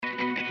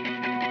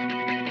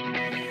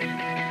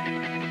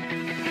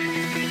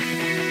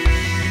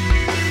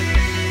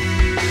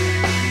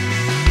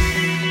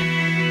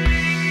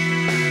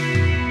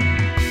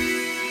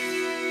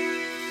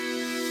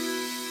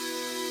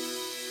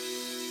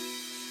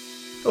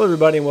Hello,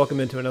 everybody, and welcome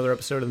into another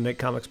episode of the Make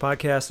Comics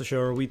Podcast, the show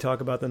where we talk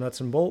about the nuts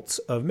and bolts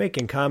of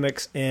making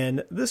comics.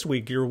 And this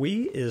week, your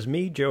we is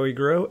me, Joey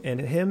Groh,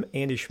 and him,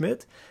 Andy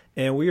Schmidt.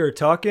 And we are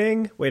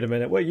talking, wait a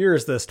minute, what year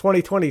is this?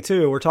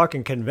 2022. We're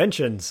talking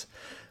conventions.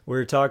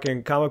 We're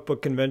talking comic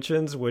book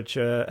conventions, which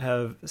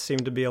have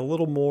seemed to be a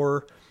little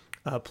more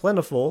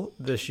plentiful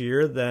this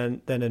year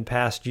than in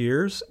past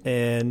years.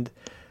 And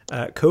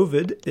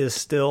COVID is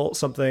still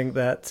something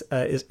that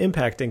is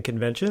impacting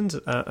conventions,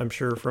 I'm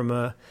sure from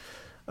a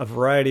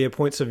variety of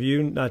points of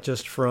view, not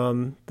just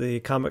from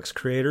the comics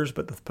creators,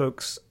 but the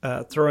folks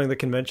throwing the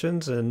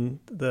conventions and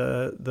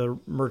the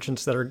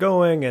merchants that are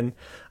going, and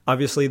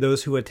obviously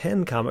those who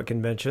attend comic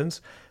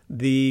conventions.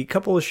 The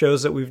couple of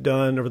shows that we've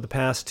done over the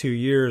past 2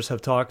 years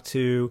have talked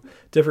to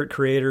different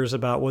creators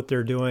about what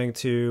they're doing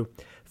to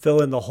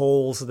fill in the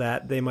holes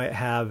that they might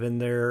have in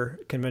their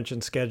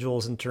convention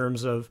schedules in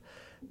terms of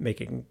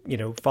making,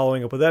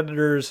 following up with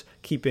editors,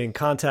 keeping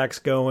contacts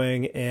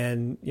going,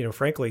 and,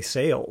 frankly,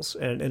 sales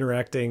and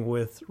interacting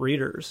with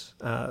readers.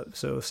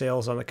 So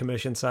sales on the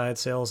commission side,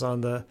 sales on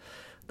the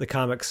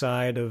comic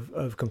side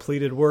of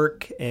completed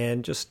work,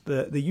 and just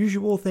the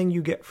usual thing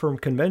you get from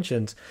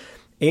conventions.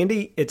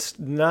 Andy, it's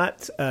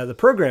not, the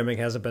programming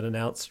hasn't been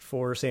announced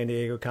for San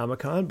Diego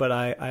Comic-Con, but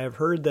I have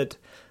heard that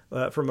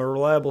from a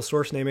reliable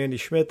source named Andy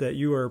Schmidt that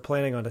you are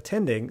planning on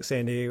attending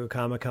San Diego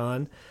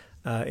Comic-Con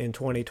in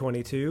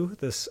 2022,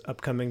 this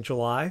upcoming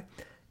July.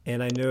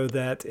 And I know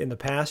that in the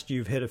past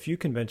you've hit a few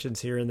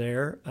conventions here and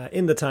there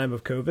in the time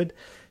of COVID.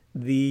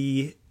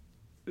 The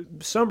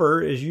summer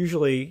is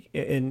usually,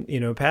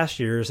 in past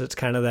years, it's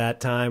kind of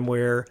that time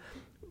where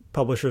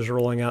publishers are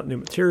rolling out new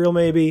material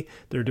maybe.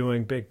 They're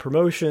doing big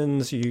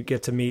promotions. You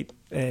get to meet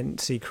and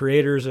see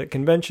creators at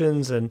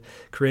conventions and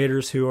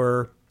creators who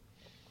are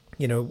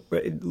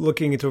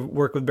looking to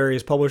work with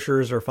various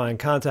publishers or find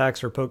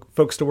contacts or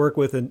folks to work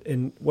with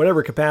in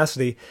whatever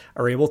capacity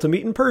are able to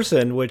meet in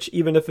person, which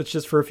even if it's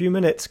just for a few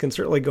minutes can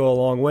certainly go a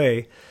long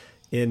way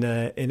in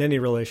any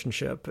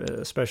relationship,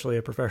 especially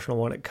a professional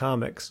one at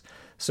comics.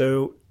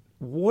 So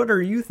what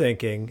are you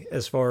thinking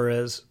as far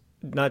as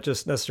not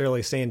just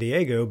necessarily San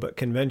Diego, but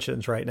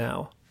conventions right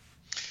now?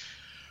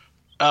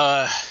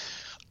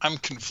 I'm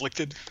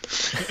conflicted.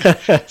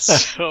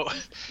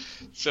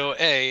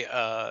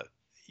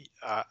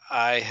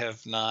 I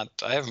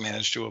have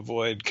managed to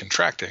avoid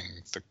contracting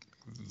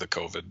the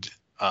COVID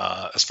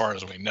as far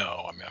as we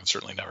know. I mean, I've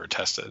certainly never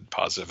tested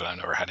positive, and I've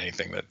never had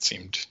anything that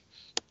seemed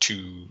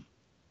too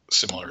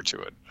similar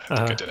to it. I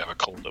think I did have a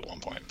cold at one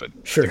point, but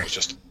sure, it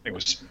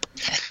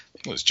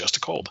was just a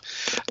cold.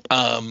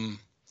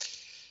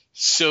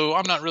 So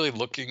I'm not really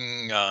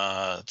looking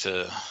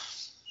to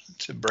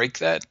break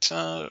that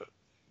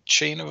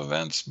chain of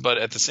events, but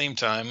at the same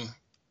time,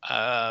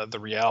 the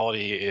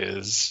reality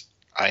is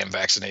I am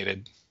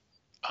vaccinated.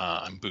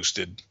 I'm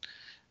boosted.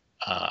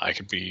 I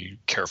can be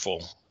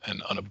careful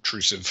and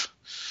unobtrusive.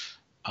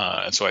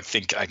 And so I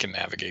think I can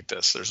navigate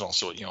this. There's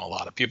also, a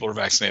lot of people are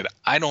vaccinated.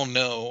 I don't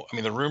know. I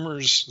mean, the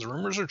rumors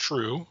are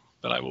true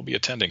that I will be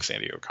attending San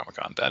Diego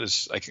Comic-Con. That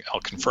is, I'll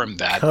confirm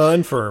that.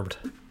 Confirmed.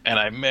 And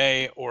I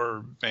may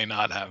or may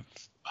not have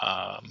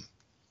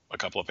a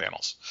couple of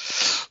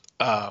panels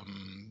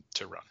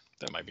to run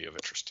that might be of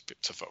interest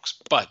to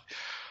folks. But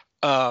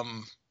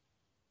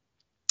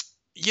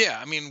yeah,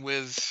 I mean,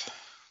 with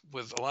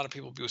a lot of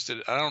people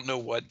boosted, I don't know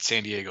what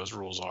San Diego's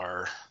rules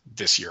are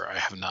this year. I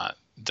have not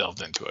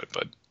delved into it,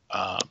 but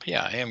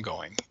yeah, I am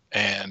going,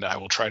 and I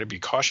will try to be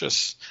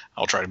cautious.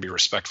 I'll try to be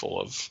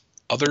respectful of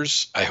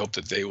others. I hope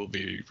that they will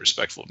be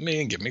respectful of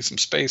me and give me some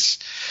space.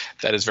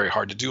 That is very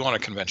hard to do on a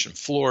convention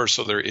floor,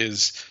 so there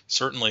is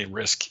certainly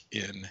risk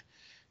in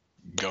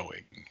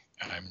going.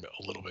 And I'm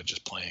a little bit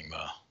just playing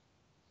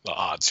the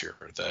odds here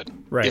that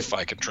right. If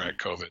I contract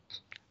COVID,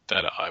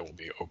 that I will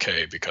be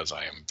okay because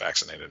I am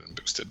vaccinated and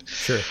boosted.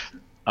 Sure.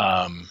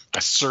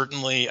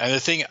 The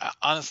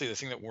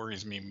thing that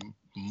worries me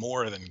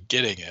more than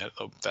getting it,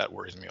 that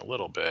worries me a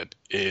little bit,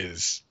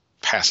 is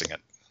passing it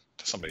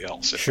to somebody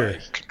else. If I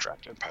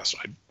contract it and pass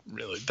it,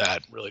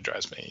 that really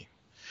drives me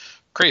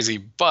crazy.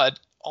 But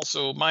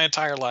also my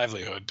entire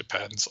livelihood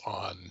depends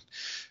on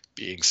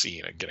being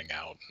seen and getting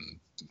out and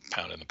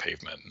pounding the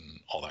pavement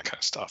and all that kind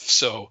of stuff.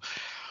 So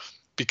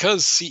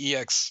because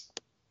CEX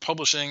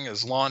Publishing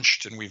is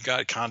launched and we've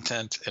got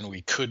content and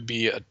we could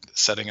be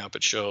setting up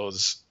at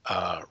shows,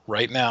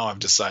 right now I've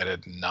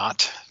decided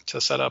not to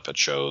set up at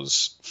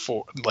shows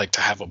to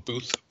have a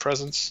booth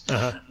presence,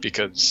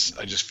 because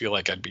I just feel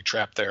like I'd be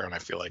trapped there, and I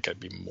feel like I'd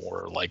be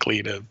more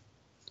likely to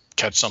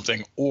catch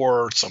something,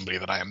 or somebody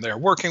that I am there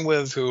working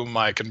with whom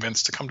I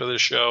convinced to come to this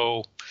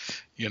show.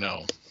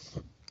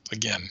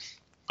 Again,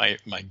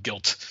 my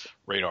guilt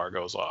radar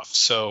goes off.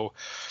 So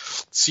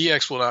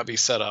CX will not be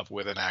set up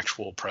with an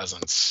actual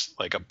presence,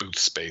 like a booth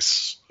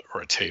space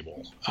or a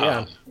table.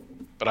 Yeah.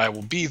 But I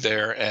will be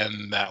there,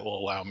 and that will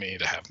allow me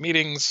to have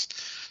meetings,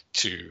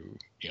 to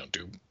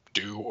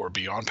do or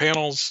be on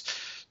panels,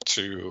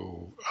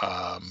 to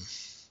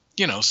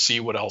see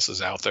what else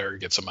is out there,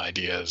 get some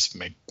ideas,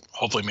 make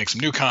hopefully make some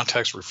new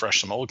context,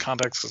 refresh some old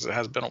context because it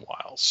has been a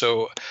while.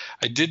 So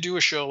I did do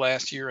a show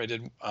last year. I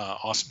did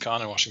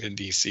AwesomeCon in Washington,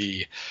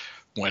 D.C.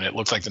 When it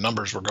looked like the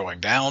numbers were going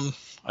down,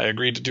 I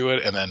agreed to do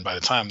it. And then by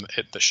the time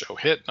the show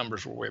hit,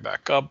 numbers were way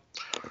back up.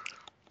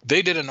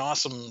 They did an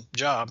awesome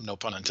job, no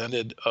pun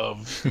intended,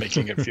 of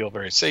making it feel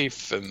very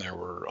safe. And there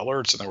were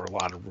alerts and there were a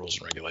lot of rules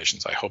and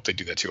regulations. I hope they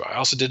do that too. I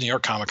also did New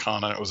York Comic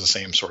Con, and it was the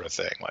same sort of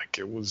thing. Like,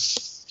 it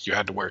was, you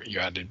had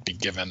to be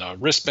given a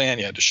wristband.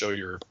 You had to show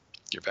your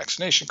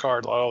vaccination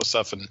card, a lot of this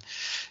stuff. And,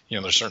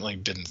 there certainly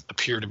didn't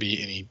appear to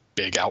be any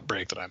big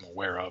outbreak that I'm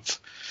aware of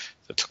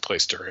that took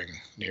place during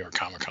New York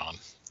Comic Con.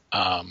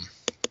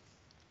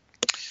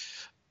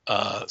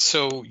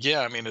 So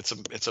yeah, I mean, it's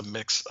a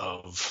mix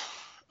of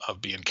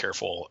being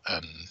careful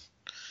and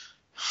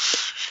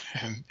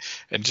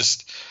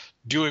just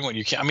doing what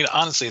you can. I mean,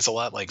 honestly, it's a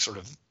lot like sort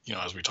of,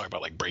 as we talk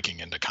about like breaking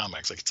into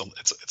comics, like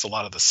it's a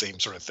lot of the same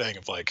sort of thing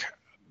of like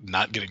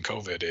not getting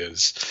COVID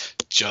is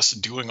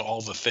just doing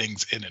all the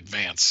things in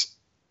advance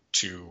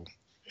to,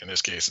 in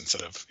this case,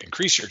 instead of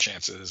increase your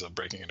chances of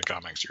breaking into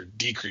comics, you're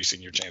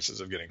decreasing your chances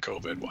of getting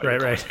COVID while you're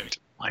going into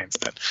clients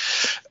then.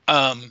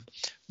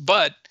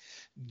 But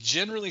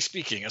generally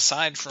speaking,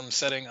 aside from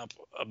setting up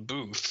a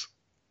booth,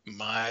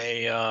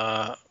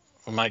 my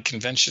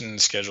convention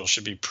schedule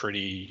should be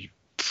pretty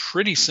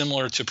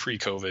similar to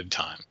pre-COVID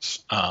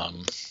times,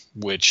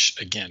 which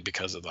again,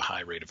 because of the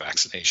high rate of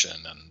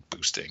vaccination and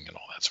boosting and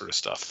all that sort of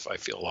stuff, I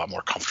feel a lot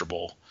more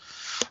comfortable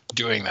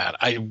doing that.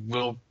 I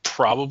will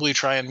probably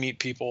try and meet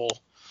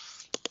people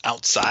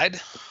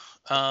outside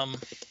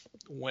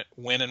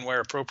when and where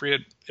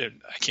appropriate. I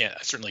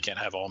certainly can't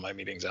have all my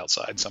meetings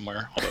outside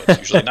somewhere, although it's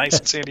usually nice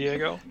in San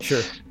Diego.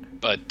 Sure.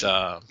 But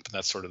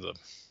that's sort of the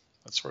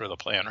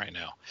plan right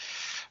now.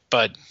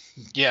 But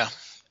yeah,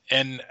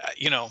 and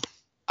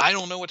I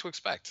don't know what to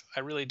expect. I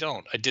really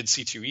don't. I did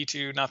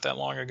C2E2 not that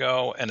long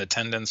ago, and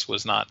attendance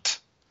was not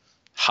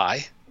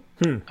high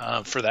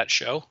for that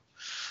show.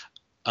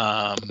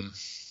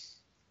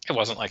 It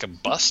wasn't like a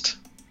bust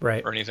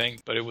or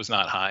anything, but it was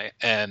not high.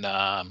 And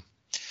I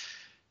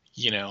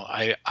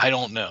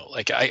don't know.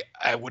 Like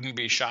I wouldn't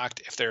be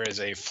shocked if there is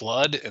a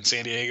flood and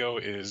San Diego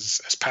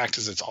is as packed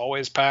as it's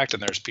always packed,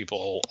 and there's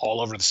people all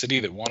over the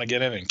city that want to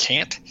get in and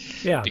can't.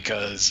 Yeah.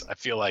 Because I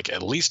feel like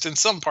at least in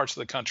some parts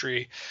of the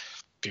country,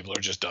 people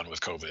are just done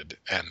with COVID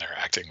and they're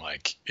acting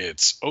like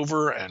it's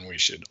over and we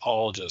should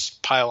all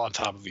just pile on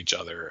top of each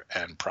other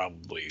and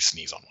probably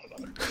sneeze on one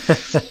another.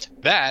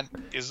 That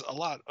is a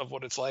lot of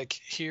what it's like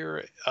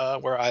here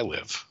where I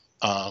live.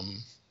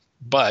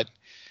 But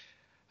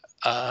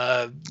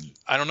I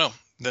don't know.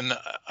 Then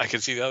I can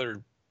see the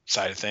other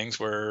side of things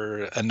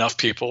where enough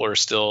people are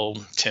still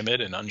timid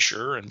and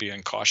unsure and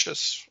being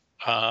cautious,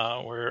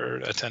 where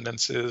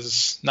attendance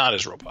is not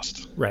as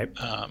robust. Right.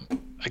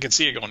 I can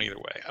see it going either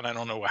way, and I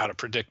don't know how to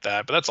predict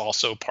that, but that's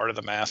also part of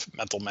the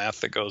mental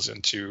math that goes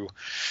into,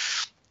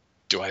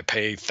 do I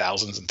pay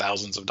thousands and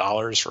thousands of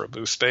dollars for a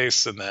booth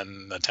space and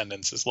then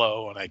attendance is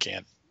low and I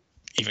can't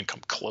even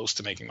come close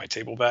to making my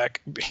table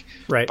back?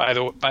 Right. By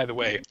the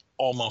way,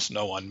 almost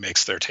no one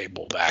makes their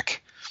table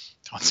back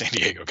on San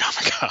Diego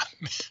Comic-Con.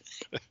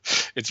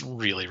 It's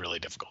really, really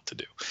difficult to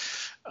do.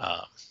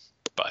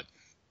 But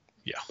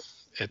yeah,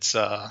 it's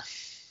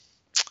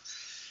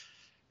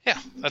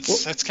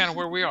that's kind of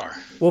where we are.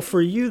 Well,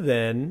 for you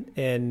then,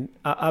 and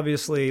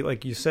obviously,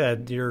 like you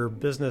said, your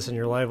business and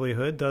your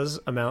livelihood does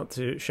amount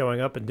to showing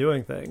up and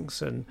doing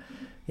things. And,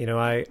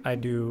 I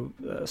do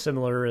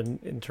similar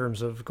in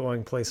terms of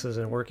going places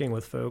and working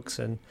with folks.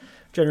 And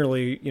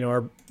generally,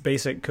 our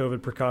basic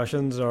COVID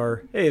precautions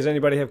are, hey, does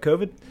anybody have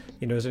COVID?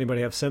 Does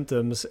anybody have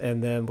symptoms?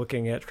 And then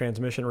looking at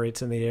transmission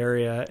rates in the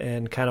area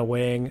and kind of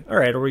weighing, all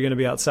right, are we going to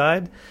be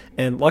outside?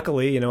 And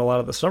luckily, a lot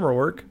of the summer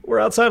work, we're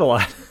outside a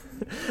lot.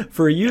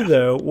 For you,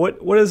 though,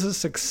 what is a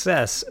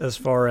success as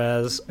far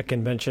as a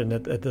convention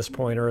at this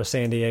point, or a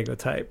San Diego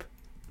type?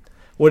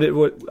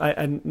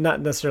 I not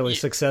necessarily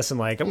success in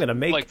like I'm going to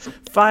make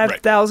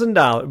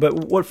 $5,000, but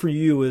what for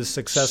you is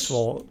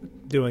successful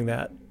doing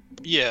that?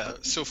 Yeah.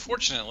 So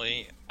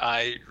fortunately,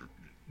 I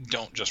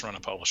don't just run a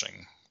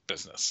publishing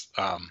business.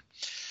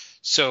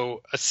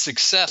 So a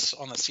success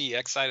on the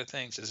CEX side of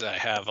things is that I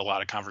have a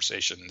lot of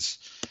conversations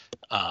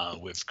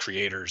with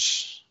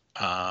creators.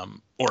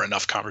 Or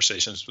enough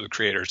conversations with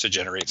creators to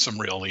generate some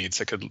real leads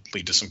that could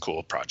lead to some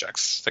cool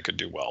projects that could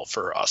do well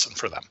for us and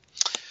for them.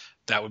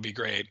 That would be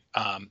great.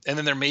 And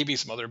then there may be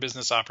some other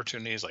business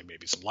opportunities, like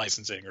maybe some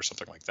licensing or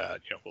something like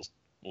that.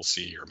 We'll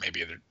see. Or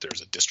maybe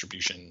there's a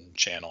distribution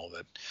channel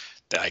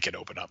that I could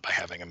open up by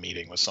having a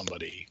meeting with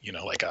somebody.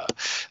 Like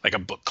a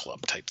book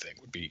club type thing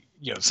would be.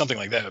 Something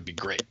like that would be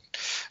great.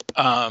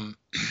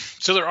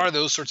 So there are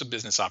those sorts of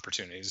business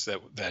opportunities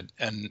that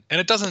and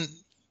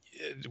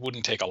it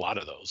wouldn't take a lot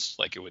of those.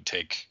 Like it would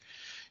take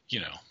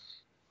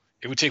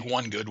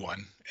one good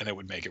one and it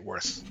would make it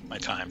worth my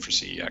time for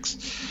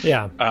CEX.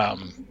 Yeah.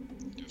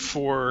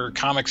 for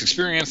comics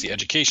experience, the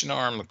education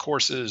arm, the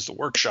courses, the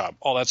workshop,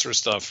 all that sort of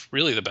stuff,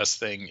 really the best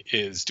thing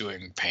is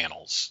doing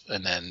panels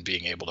and then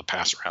being able to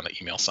pass around the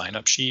email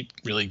sign-up sheet,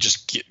 really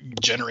just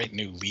generate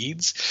new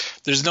leads.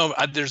 There's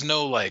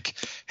no like,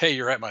 hey,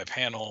 you're at my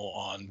panel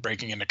on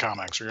breaking into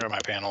comics, or you're at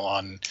my panel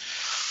on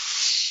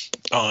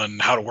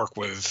how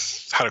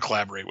to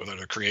collaborate with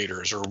other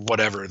creators, or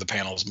whatever the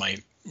panels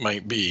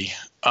might be.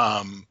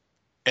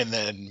 And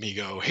then me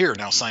go, here,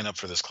 now sign up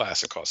for this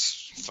class. It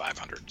costs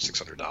 $500,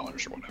 $600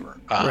 or whatever.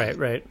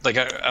 Right. Like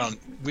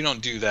we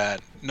don't do that.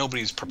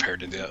 Nobody's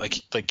prepared to do that.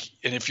 Like,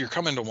 and if you're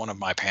coming to one of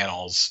my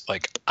panels,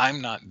 like,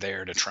 I'm not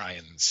there to try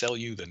and sell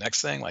you the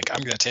next thing. Like,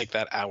 I'm going to take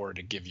that hour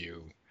to give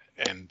you,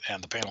 and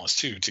the panelists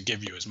too, to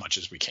give you as much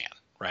as we can.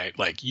 Right?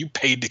 Like, you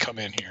paid to come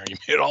in here. You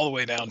made it all the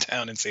way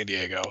downtown in San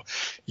Diego.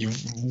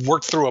 You've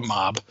worked through a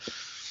mob.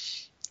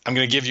 I'm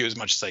going to give you as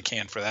much as I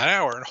can for that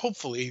hour, and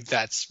hopefully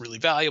that's really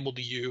valuable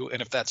to you. And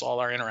if that's all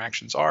our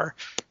interactions are,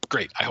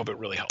 great. I hope it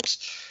really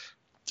helps.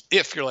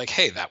 If you're like,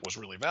 hey, that was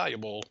really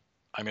valuable,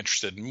 I'm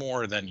interested in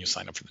more, then you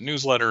sign up for the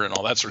newsletter and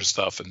all that sort of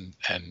stuff. And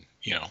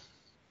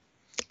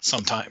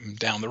sometime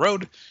down the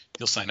road,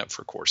 you'll sign up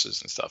for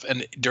courses and stuff.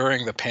 And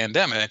during the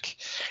pandemic,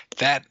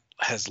 that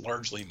has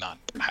largely not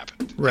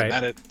happened.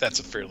 Right. That's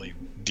a fairly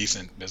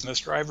decent business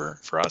driver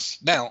for us.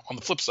 Now, on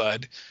the flip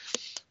side,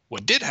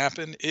 what did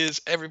happen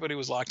is everybody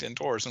was locked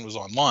indoors and was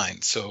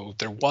online. So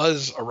there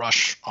was a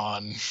rush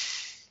on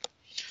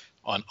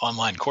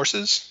online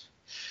courses.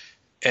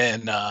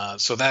 And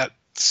so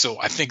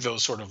I think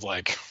those sort of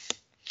like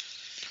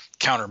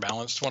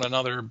counterbalanced one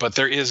another, but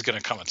there is going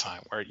to come a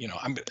time where,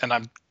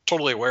 I'm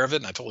totally aware of it,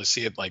 and I totally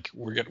see it. Like,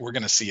 we're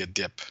going to see a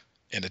dip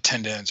in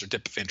attendance or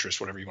dip of interest,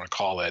 whatever you want to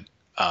call it,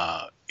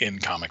 in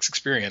comics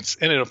experience.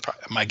 And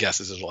my guess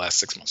is it'll last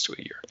 6 months to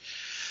a year.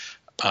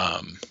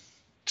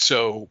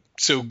 So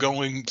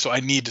I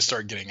need to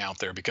start getting out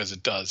there, because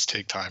it does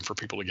take time for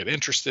people to get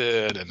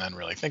interested and then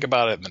really think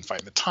about it and then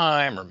find the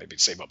time, or maybe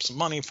save up some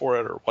money for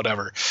it, or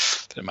whatever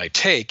that it might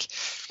take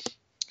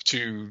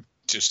to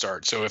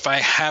start. So if I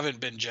haven't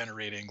been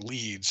generating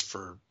leads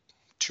for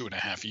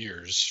 2.5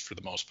 years for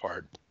the most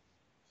part,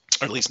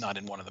 or at least not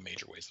in one of the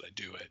major ways that I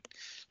do it,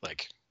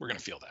 like, we're going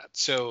to feel that.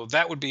 So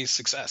that would be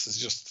success, is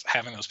just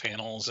having those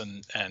panels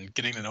and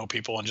getting to know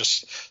people and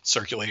just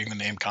circulating the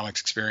name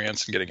Comics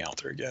Experience and getting out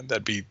there again.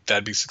 That'd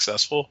be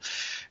successful.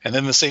 And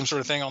then the same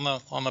sort of thing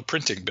on the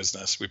printing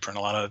business. We print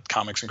a lot of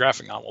comics and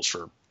graphic novels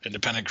for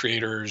independent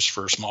creators,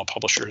 for small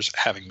publishers,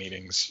 having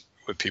meetings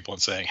with people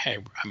and saying, hey,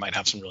 I might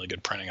have some really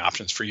good printing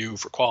options for you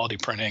for quality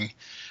printing.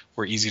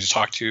 We're easy to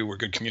talk to. We're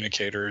good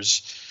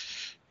communicators.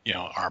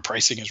 Our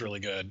pricing is really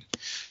good.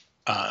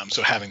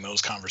 So having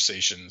those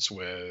conversations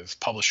with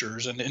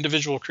publishers and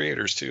individual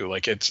creators too,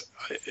 like, I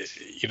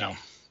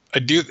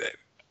do,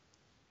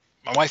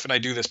 my wife and I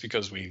do this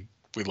because we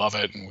love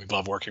it and we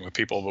love working with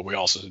people, but we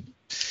also,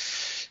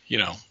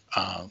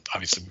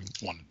 obviously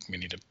we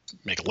need to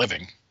make a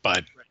living,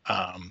 but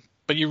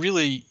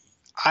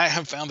I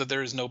have found that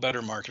there is no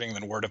better marketing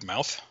than word of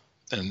mouth,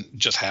 than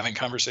just having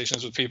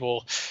conversations with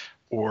people,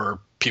 or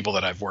people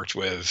that I've worked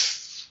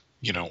with,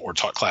 or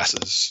taught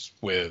classes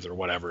with, or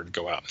whatever, to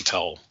go out and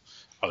tell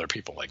other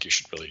people, like, you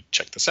should really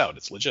check this out.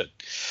 It's legit.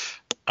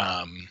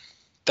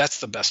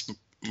 That's the best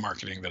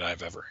marketing that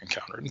I've ever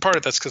encountered. And part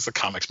of that's because the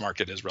comics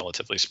market is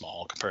relatively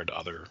small compared to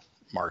other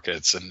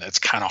markets. And it's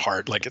kind of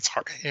hard. Like, it's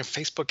hard.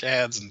 Facebook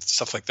ads and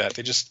stuff like that,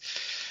 they just,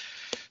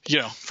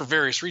 for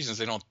various reasons,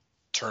 they don't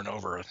turn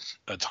over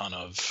a ton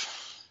of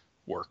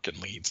work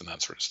and leads and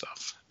that sort of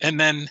stuff. And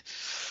then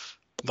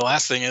the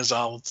last thing is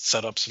I'll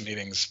set up some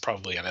meetings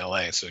probably in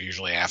LA. So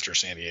usually after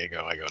San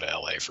Diego, I go to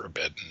LA for a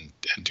bit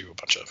and do a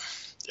bunch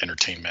of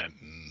entertainment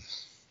and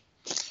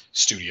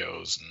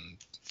studios and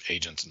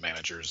agents and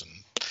managers and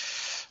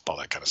all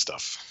that kind of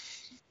stuff.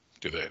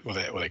 What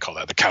they call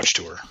that, the couch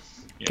tour.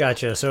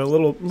 Gotcha. So a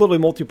little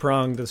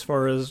multi-pronged as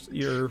far as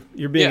you're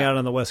being out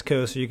on the West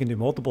Coast, so you can do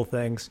multiple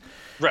things.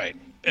 Right.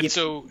 And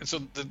so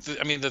sorry,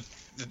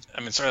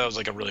 that was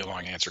like a really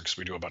long answer because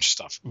we do a bunch of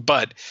stuff.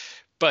 But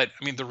I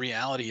mean, the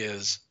reality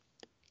is,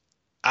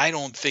 I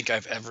don't think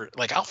I've ever,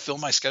 like, I'll fill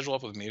my schedule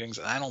up with meetings,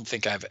 and I don't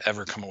think I've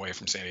ever come away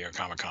from San Diego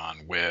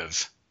Comic-Con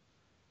with,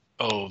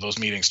 oh, those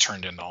meetings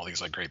turned into all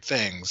these like great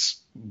things.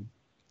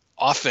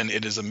 Often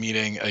it is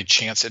a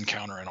chance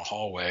encounter in a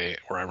hallway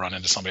where I run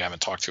into somebody I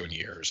haven't talked to in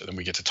years, and then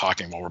we get to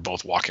talking while we're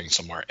both walking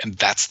somewhere. And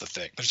that's the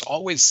thing.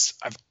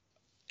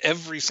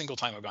 Every single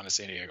time I've gone to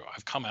San Diego,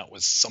 I've come out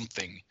with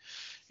something,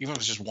 even if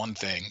it's just one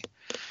thing,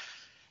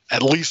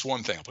 at least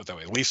one thing, I'll put it that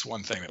way, at least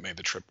one thing that made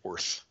the trip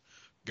worth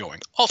going.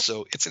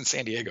 Also, it's in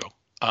San Diego,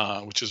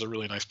 which is a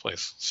really nice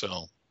place.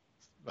 So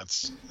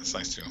that's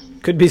nice too.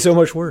 Could be so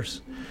much worse.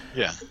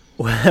 Yeah.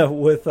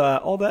 With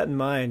all that in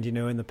mind,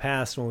 in the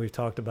past when we've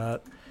talked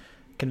about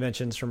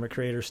conventions from a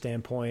creator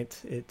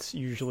standpoint, it's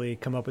usually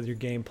come up with your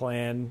game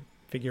plan,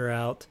 figure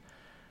out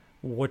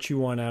what you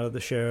want out of the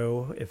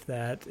show. If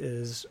that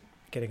is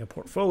getting a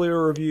portfolio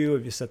review,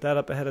 have you set that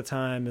up ahead of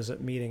time? Is it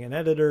meeting an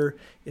editor?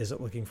 Is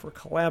it looking for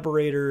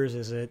collaborators?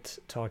 Is it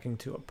talking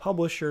to a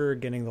publisher,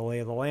 getting the lay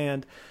of the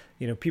land?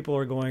 people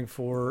are going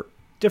for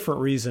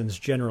different reasons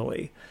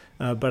generally.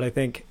 But I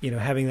think,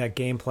 having that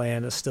game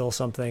plan is still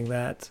something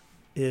that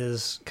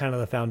is kind of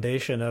the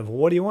foundation of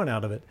what do you want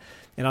out of it.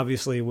 And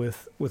obviously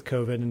with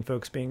COVID and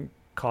folks being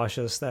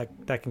cautious, that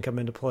can come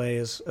into play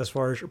as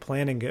far as your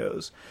planning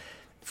goes.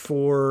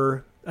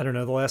 For, I don't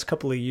know, the last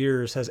couple of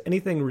years, has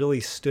anything really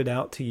stood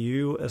out to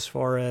you as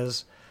far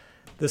as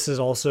this is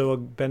also a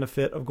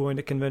benefit of going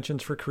to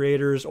conventions for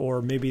creators,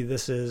 or maybe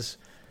this is,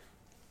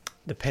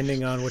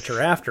 depending on what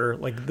you're after,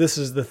 like this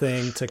is the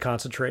thing to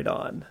concentrate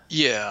on?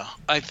 Yeah,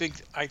 I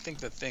think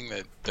the thing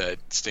that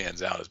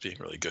stands out as being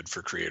really good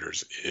for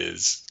creators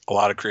is a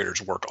lot of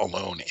creators work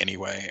alone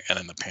anyway, and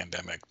then the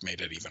pandemic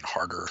made it even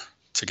harder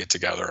to get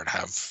together and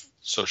have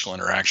social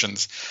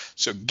interactions.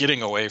 So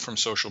getting away from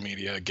social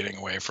media, getting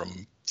away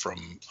from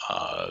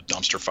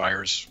dumpster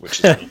fires,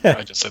 which is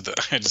I just said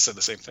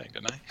the same thing,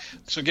 didn't I?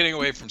 So getting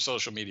away from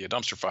social media,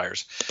 dumpster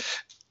fires,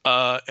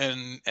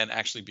 and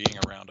actually being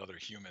around other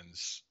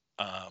humans.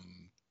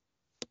 And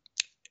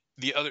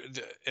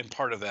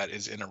part of that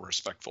is in a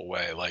respectful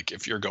way. Like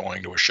if you're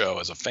going to a show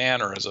as a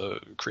fan or as a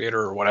creator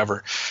or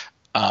whatever,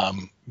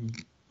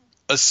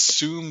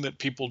 assume that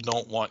people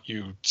don't want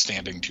you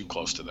standing too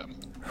close to them.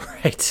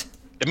 Right.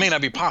 It may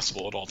not be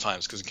possible at all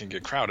times because it can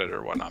get crowded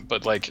or whatnot.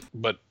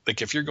 But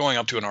if you're going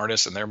up to an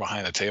artist and they're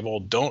behind the table,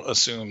 don't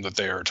assume that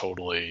they are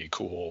totally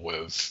cool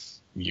with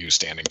you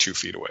standing 2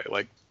 feet away.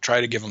 Like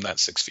try to give them that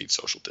 6 feet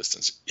social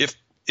distance if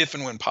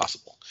and when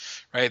possible,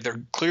 right?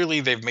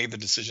 They've made the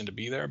decision to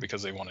be there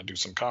because they want to do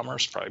some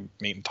commerce, probably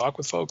meet and talk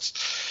with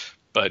folks,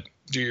 but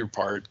do your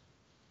part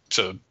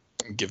to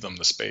give them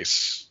the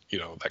space,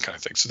 that kind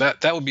of thing. So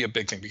that would be a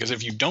big thing, because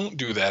if you don't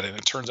do that and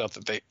it turns out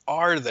that they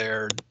are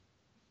there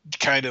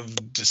kind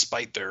of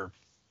despite their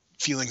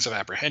feelings of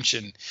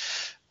apprehension,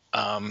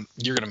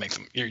 you're going to make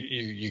them,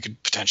 you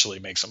could potentially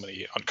make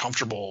somebody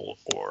uncomfortable,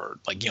 or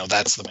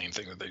that's the main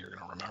thing that you're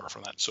going to remember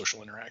from that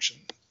social interaction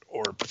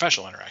or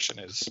professional interaction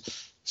is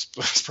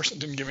this person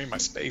didn't give me my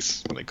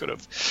space when they could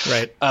have.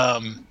 Right.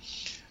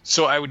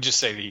 So I would just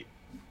say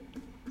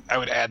I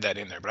would add that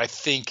in there, but I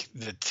think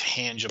the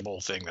tangible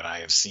thing that I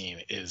have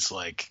seen is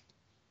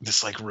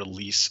this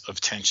release of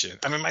tension.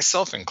 I mean,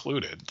 myself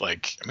included,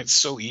 it's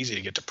so easy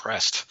to get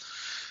depressed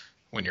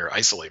when you're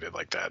isolated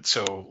like that.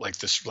 So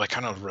this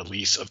kind of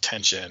release of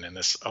tension and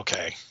this,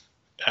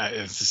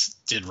 this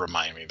did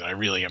remind me that I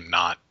really am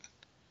not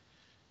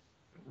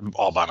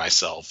all by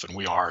myself, and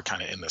we are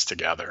kind of in this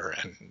together,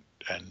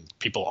 and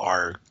people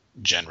are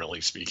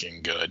generally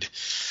speaking good,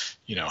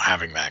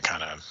 having that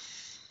kind of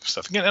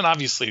stuff again. And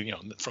obviously,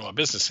 from a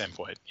business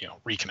standpoint,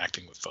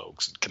 reconnecting with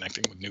folks and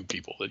connecting with new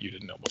people that you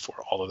didn't know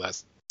before, all of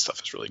that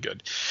stuff is really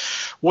good.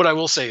 What I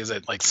will say is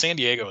that San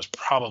Diego is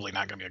probably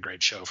not going to be a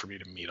great show for me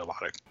to meet a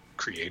lot of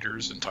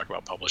creators and talk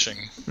about publishing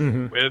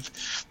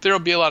with. There'll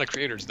be a lot of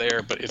creators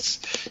there, but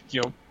it's,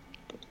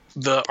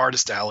 the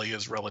artist alley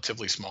is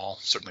relatively small,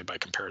 certainly by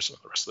comparison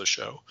with the rest of the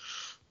show.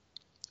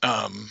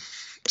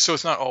 So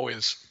it's not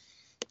always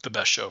the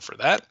best show for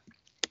that.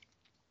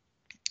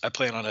 I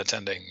plan on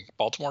attending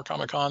Baltimore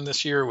Comic-Con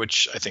this year,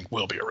 which I think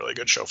will be a really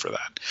good show for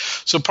that.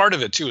 So part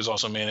of it too is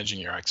also managing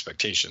your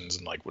expectations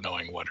and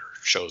knowing what our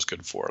show is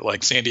good for.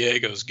 San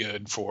Diego is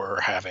good for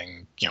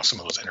having, some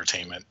of those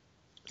entertainment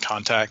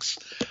contacts.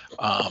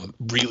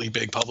 Really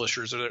big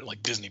publishers are there,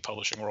 like Disney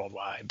Publishing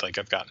Worldwide.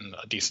 I've gotten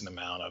a decent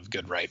amount of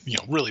good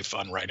really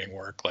fun writing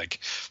work, like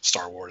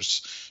Star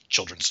Wars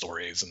children's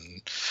stories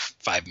and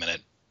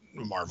 5-minute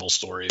Marvel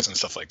stories and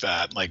stuff like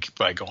that,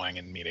 by going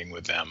and meeting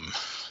with them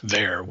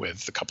there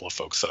with a couple of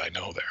folks that I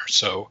know there.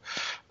 So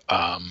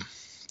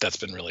that's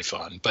been really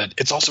fun, but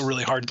it's also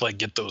really hard to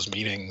get those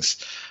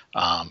meetings.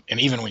 And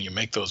even when you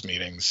make those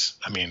meetings,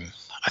 I mean,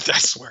 I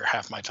swear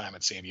half my time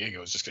at San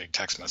Diego is just getting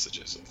text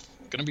messages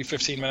of going to be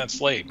 15 minutes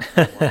late,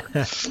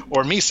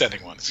 or me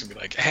sending one. It's going to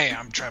be like, hey,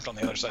 I'm trapped on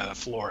the other side of the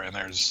floor, and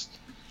there's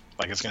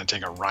it's going to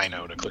take a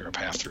rhino to clear a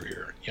path through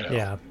here,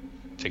 Yeah.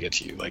 to get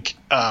to you. But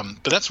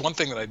that's one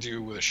thing that I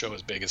do with a show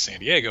as big as San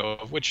Diego,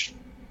 of which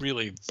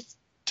really,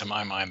 to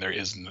my mind, there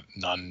is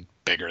none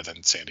bigger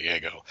than San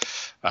Diego.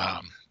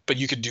 But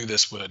you could do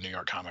this with a New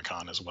York Comic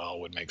Con as well,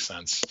 would make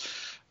sense.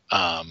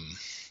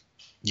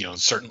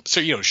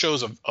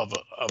 Shows of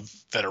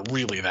that are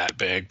really that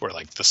big, where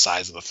the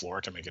size of the floor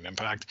can make an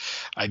impact.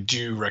 I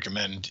do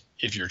recommend,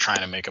 if you're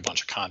trying to make a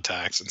bunch of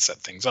contacts and set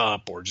things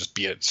up, or just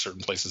be at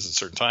certain places at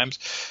certain times,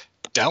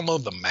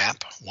 download the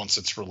map once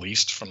it's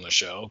released from the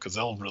show, because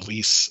they'll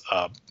release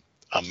a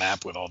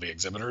map with all the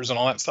exhibitors and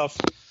all that stuff,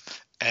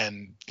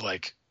 and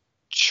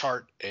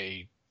chart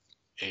a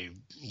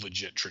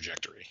legit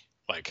trajectory.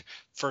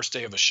 First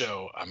day of the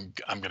show,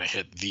 I'm going to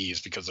hit these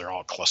because they're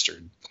all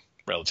clustered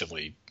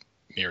relatively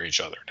near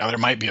each other. Now there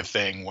might be a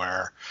thing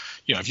where,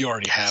 if you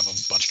already have a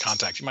bunch of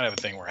contacts, you might have a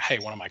thing where, hey,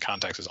 one of my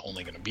contacts is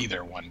only going to be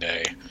there one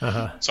day,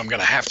 so I'm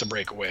going to have to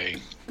break away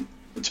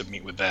to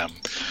meet with them.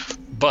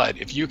 But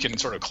if you can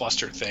sort of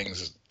cluster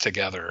things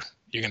together,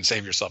 you can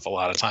save yourself a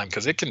lot of time,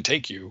 because it can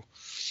take you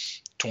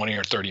 20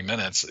 or 30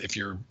 minutes if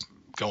you're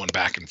going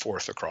back and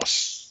forth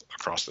across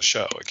the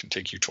show. It can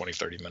take you 20,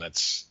 30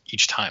 minutes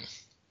each time.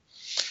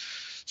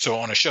 So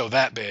on a show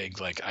that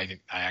big, like I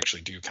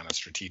actually do kind of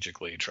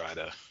strategically try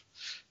to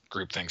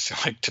group things. So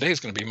like today's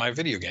going to be my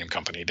video game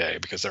company day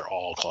because they're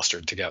all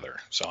clustered together.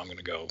 So I'm going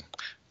to go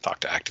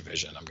talk to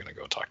Activision. I'm going to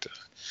go talk to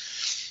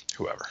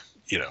whoever,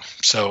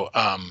 So,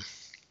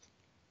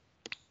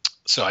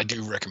 so I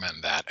do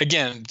recommend that.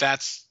 Again,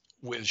 that's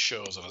with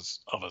shows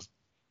of a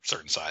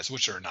certain size,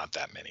 which are not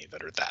that many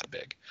that are that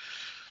big.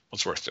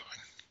 What's worth doing?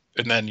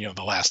 And then,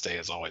 the last day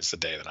is always the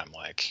day that I'm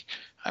like,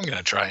 I'm going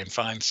to try and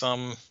find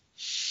some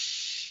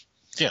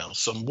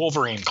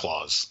Wolverine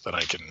claws that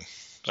I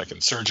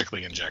can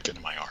surgically inject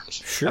into my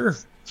arms. Sure.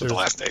 That's what the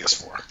last day is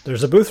for.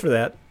 There's a booth for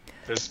that.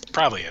 There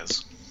probably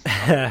is.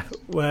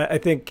 Well, I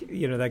think,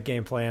 that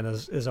game plan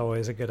is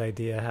always a good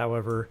idea.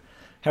 However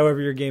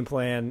your game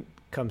plan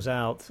comes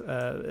out,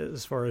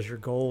 as far as your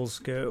goals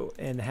go,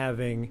 and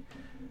having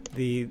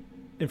the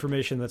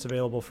information that's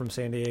available from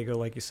San Diego,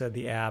 like you said,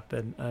 the app,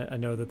 and I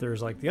know that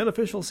there's like the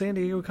unofficial San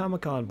Diego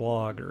Comic-Con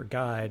blog or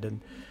guide,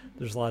 and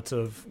there's lots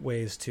of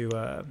ways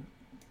to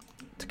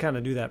kind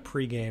of do that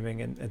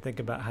pre-gaming and think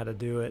about how to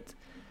do it,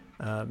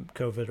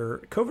 COVID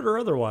or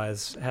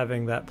otherwise,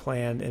 having that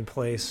plan in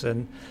place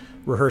and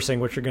rehearsing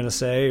what you're going to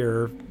say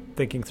or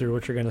thinking through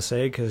what you're going to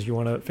say, because you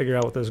want to figure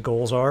out what those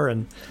goals are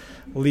and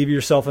leave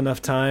yourself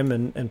enough time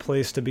and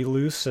place to be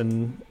loose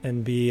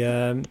and be,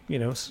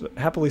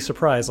 happily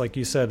surprised. Like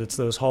you said, it's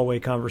those hallway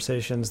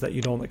conversations that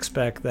you don't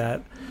expect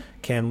that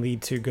can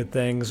lead to good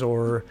things,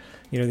 or,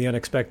 the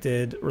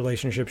unexpected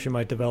relationships you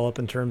might develop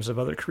in terms of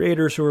other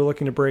creators who are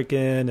looking to break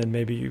in, and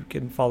maybe you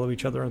can follow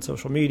each other on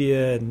social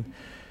media and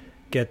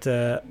get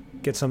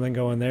something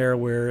going there,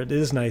 where it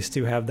is nice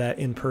to have that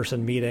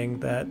in-person meeting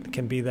that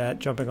can be that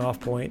jumping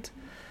off point.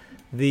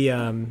 The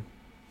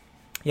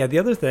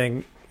other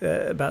thing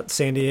about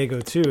San Diego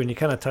too, and you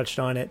kind of touched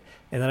on it,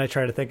 and then I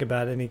try to think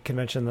about any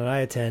convention that I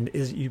attend,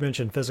 is you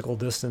mentioned physical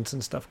distance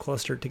and stuff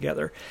clustered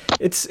together.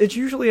 It's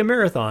usually a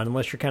marathon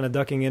unless you're kind of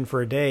ducking in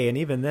for a day, and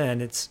even then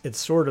it's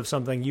sort of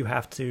something you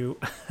have to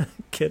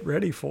get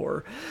ready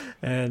for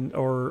and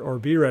or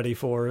be ready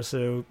for.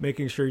 So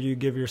making sure you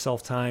give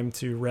yourself time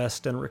to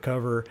rest and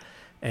recover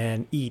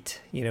and eat,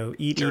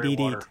 eat,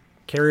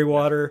 carry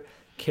water,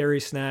 carry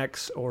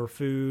snacks or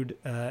food,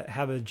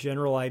 have a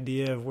general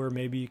idea of where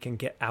maybe you can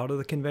get out of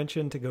the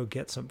convention to go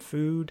get some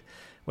food,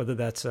 whether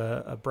that's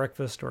a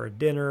breakfast or a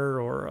dinner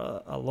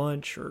or a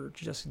lunch, or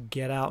just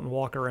get out and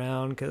walk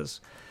around, because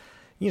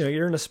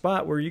you're in a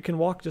spot where you can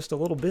walk just a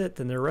little bit,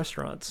 and there are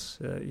restaurants.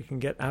 You can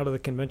get out of the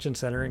convention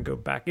center and go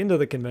back into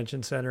the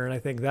convention center, and I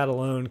think that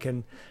alone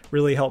can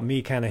really help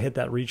me kind of hit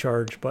that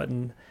recharge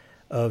button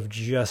of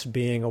just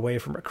being away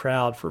from a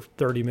crowd for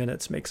 30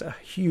 minutes makes a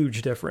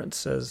huge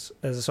difference. As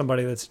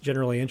somebody that's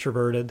generally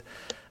introverted,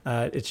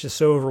 it's just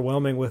so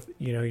overwhelming with,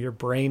 your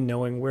brain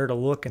knowing where to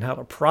look and how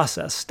to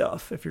process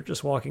stuff if you're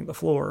just walking the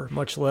floor,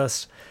 much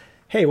less,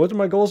 hey, what are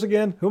my goals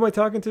again? Who am I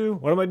talking to?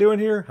 What am I doing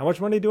here? How much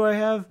money do I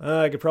have?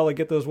 I could probably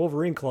get those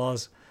Wolverine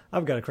claws.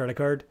 I've got a credit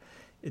card.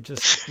 It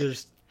just,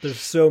 there's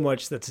so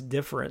much that's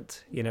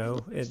different, Yeah,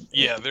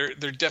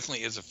 there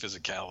definitely is a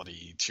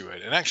physicality to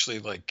it. And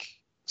actually,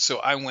 so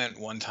I went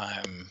one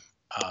time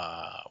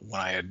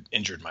when I had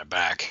injured my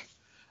back.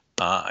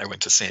 I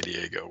went to San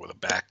Diego with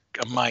a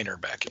minor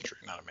back injury,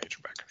 not a major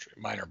back injury,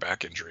 minor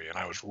back injury, and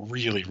I was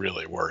really,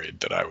 really worried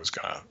that I was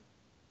going to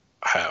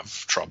have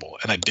trouble,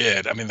 and I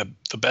did. I mean,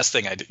 the best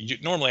thing I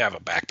did. Normally, I have a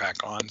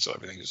backpack on, so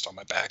everything's just on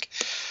my back.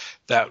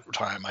 That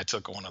time, I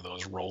took one of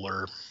those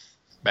roller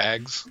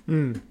bags,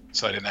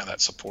 so I didn't have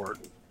that support,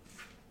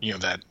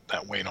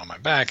 that weight on my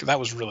back. And that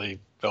was really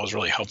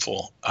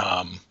helpful.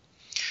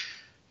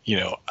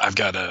 I've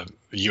got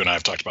you and I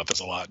have talked about this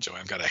a lot, Joey.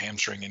 I've got a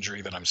hamstring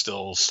injury that I'm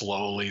still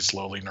slowly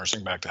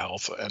nursing back to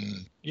health.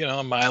 And,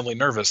 I'm mildly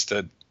nervous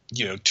that,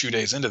 2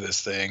 days into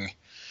this thing,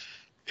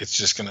 it's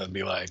just going to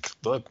be like,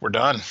 look, we're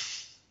done.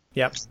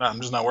 Yep. I'm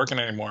just not working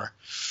anymore.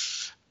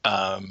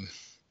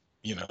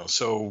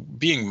 So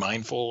being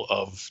mindful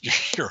of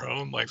your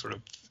own, sort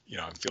of,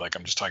 I feel like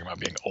I'm just talking about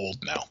being old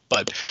now,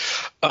 but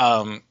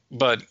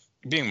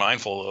being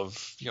mindful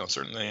of,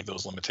 certainly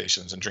those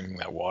limitations and drinking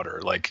that water,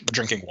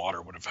 drinking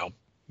water would have helped,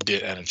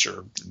 and it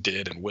sure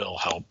did and will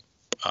help,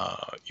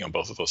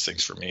 both of those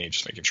things for me,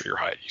 just making sure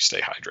you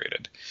stay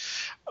hydrated.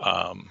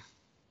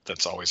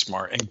 That's always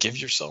smart. And give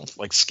yourself,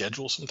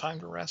 schedule some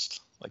time to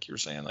rest, like you were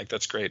saying.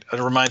 That's great. It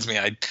reminds me,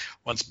 I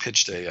once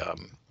pitched a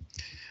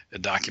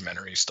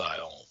documentary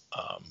style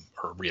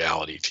or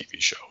reality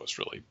TV show is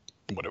really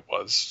what it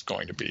was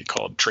going to be,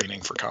 called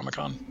Training for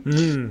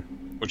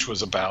Comic-Con, which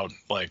was about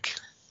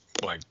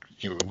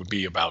it would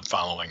be about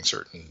following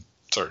certain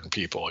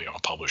people, a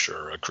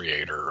publisher, a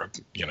creator,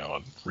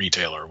 a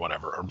retailer, or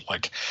whatever, or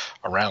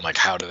around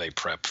how do they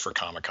prep for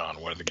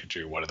Comic-Con, what do they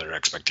do, what are their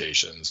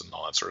expectations, and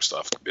all that sort of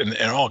stuff. And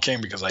it all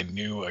came because I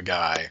knew a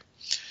guy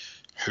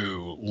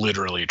who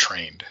literally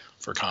trained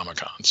for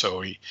Comic-Con.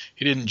 So he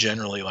didn't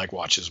generally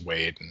watch his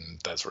weight and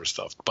that sort of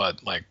stuff,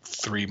 but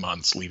 3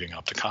 months leading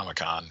up to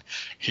Comic-Con,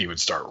 he would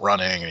start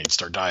running and he'd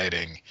start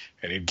dieting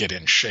and he'd get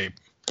in shape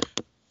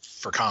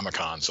for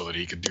Comic-Con so that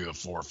he could do the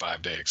 4 or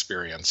 5 day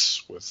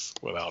experience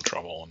without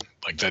trouble. And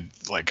like that,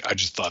 like, I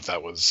just thought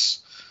that was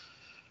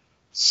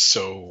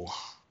so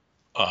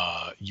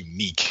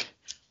unique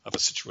of a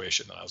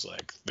situation that I was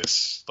like,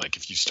 this, like,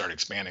 if you start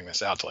expanding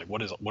this out to like, what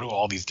do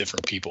all these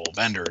different people,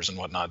 vendors and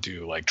whatnot,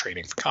 do, like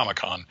trading for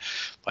Comic-Con,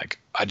 like,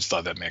 I just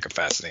thought that'd make a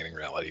fascinating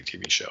reality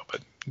TV show.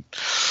 But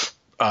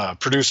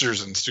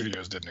producers and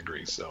studios didn't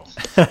agree, so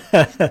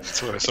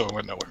so it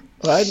went nowhere.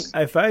 Well,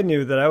 if I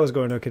knew that I was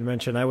going to a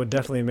convention, I would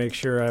definitely make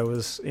sure I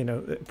was,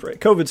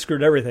 COVID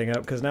screwed everything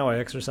up because now I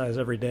exercise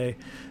every day,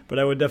 but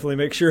I would definitely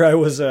make sure I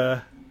was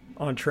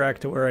on track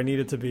to where I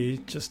needed to be,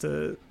 just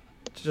to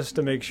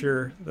make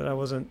sure that I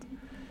wasn't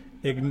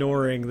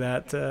ignoring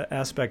that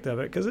aspect of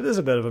it, because it is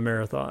a bit of a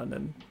marathon.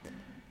 And,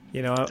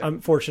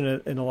 I'm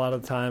fortunate in a lot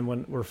of the time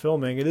when we're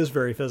filming, it is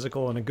very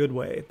physical in a good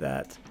way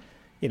that,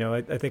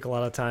 I think a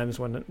lot of times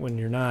when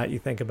you're not, you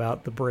think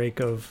about the break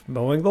of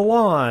mowing the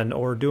lawn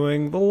or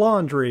doing the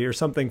laundry or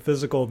something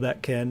physical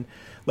that can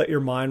let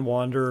your mind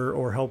wander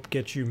or help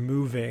get you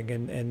moving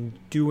and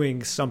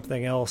doing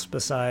something else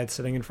besides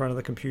sitting in front of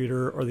the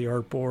computer or the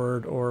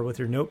artboard or with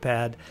your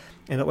notepad.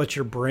 And it lets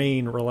your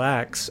brain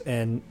relax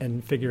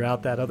and figure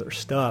out that other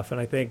stuff.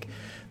 And I think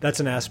that's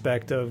an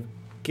aspect of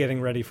getting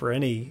ready for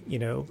any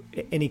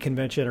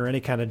convention or any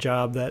kind of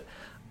job, that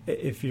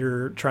if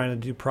you're trying to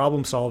do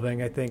problem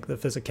solving, I think the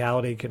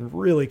physicality can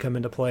really come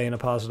into play in a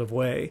positive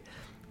way.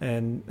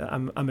 And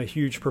I'm a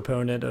huge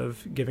proponent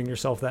of giving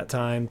yourself that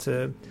time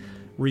to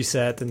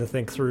reset and to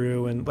think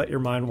through and let your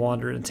mind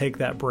wander and take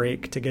that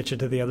break to get you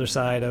to the other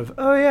side of,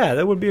 oh yeah,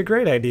 that would be a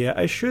great idea.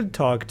 I should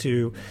talk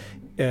to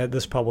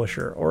this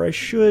publisher, or I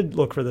should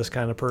look for this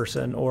kind of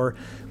person. Or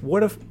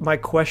what if my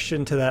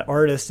question to that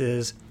artist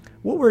is,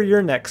 what were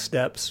your next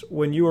steps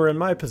when you were in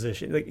my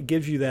position? Like, it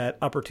gives you that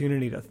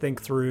opportunity to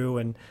think through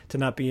and to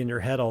not be in your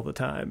head all the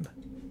time.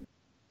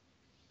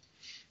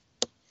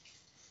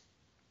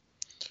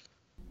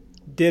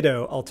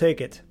 Ditto. I'll take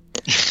it.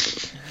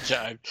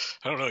 Yeah,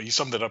 I don't know. You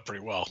summed it up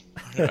pretty well.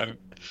 I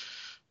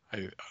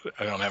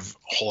don't have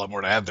a whole lot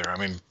more to add there. I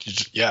mean,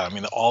 it's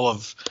all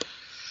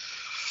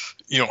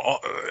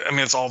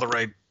the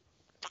right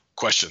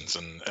questions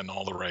and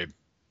all the right,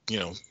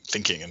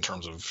 thinking in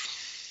terms of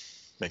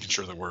making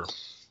sure that we're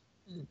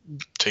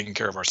taking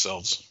care of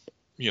ourselves,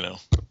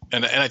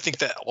 and I think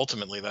that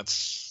ultimately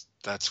that's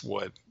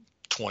what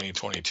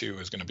 2022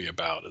 is going to be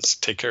about, is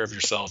take care of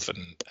yourself and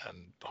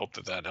hope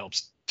that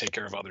helps take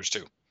care of others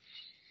too.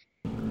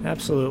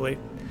 Absolutely.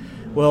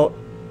 Well,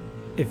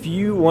 if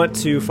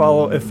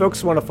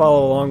folks want to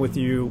follow along with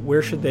you,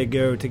 where should they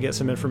go to get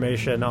some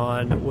information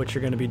on what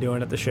you're going to be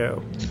doing at the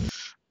show?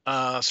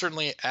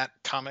 Certainly at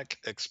Comic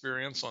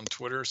Experience on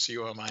Twitter,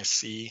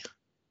 COMIC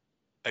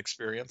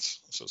Experience,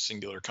 so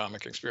singular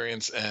Comic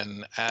Experience,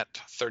 and at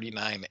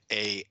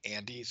 39A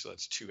Andy, so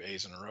that's 2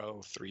 A's in a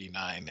row,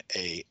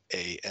 39A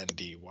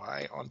ANDY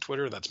on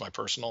Twitter. That's my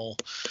personal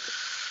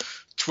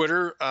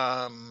Twitter.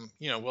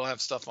 We'll have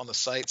stuff on the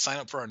site. Sign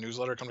up for our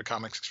newsletter. Come to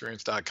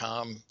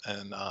comicsexperience.com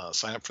and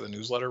sign up for the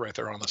newsletter right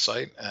there on the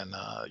site, and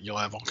you'll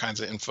have all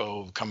kinds of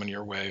info coming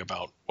your way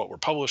about what we're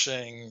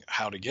publishing,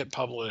 how to get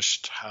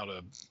published,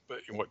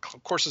 what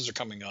courses are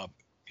coming up.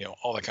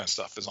 All that kind of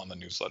stuff is on the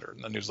newsletter.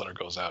 And the newsletter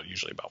goes out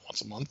usually about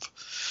once a month,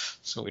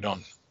 so we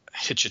don't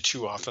hit you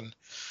too often.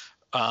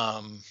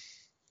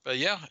 But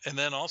yeah, and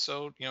then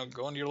also,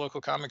 go into your local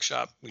comic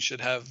shop. We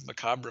should have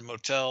Macabre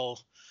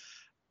Motel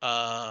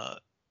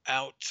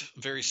out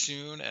very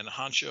soon, and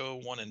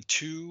Honcho 1 and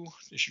 2,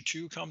 issue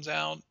 2 comes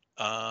out.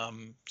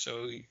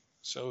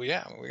 So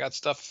yeah, we got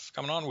stuff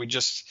coming on. We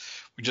just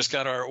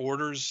got our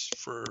orders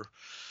for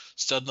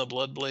Stud and the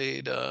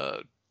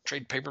Bloodblade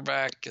trade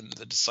paperback, and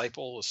The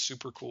Disciple, a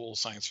super cool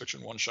science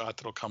fiction one shot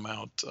that'll come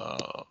out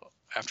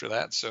after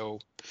that. So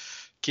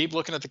keep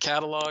looking at the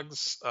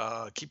catalogs,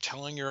 keep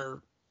telling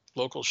your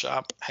local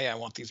shop, hey, I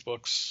want these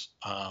books.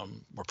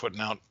 We're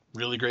putting out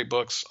really great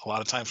books, a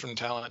lot of times from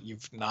talent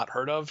you've not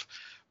heard of,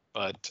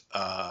 but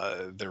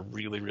they're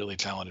really, really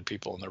talented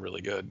people, and they're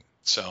really good.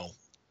 So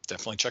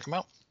definitely check them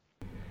out.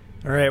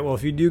 All right. Well,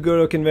 if you do go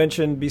to a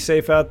convention, be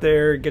safe out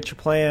there, get your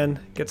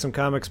plan, get some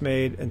comics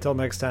made. Until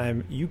next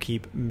time, you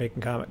keep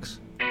making comics.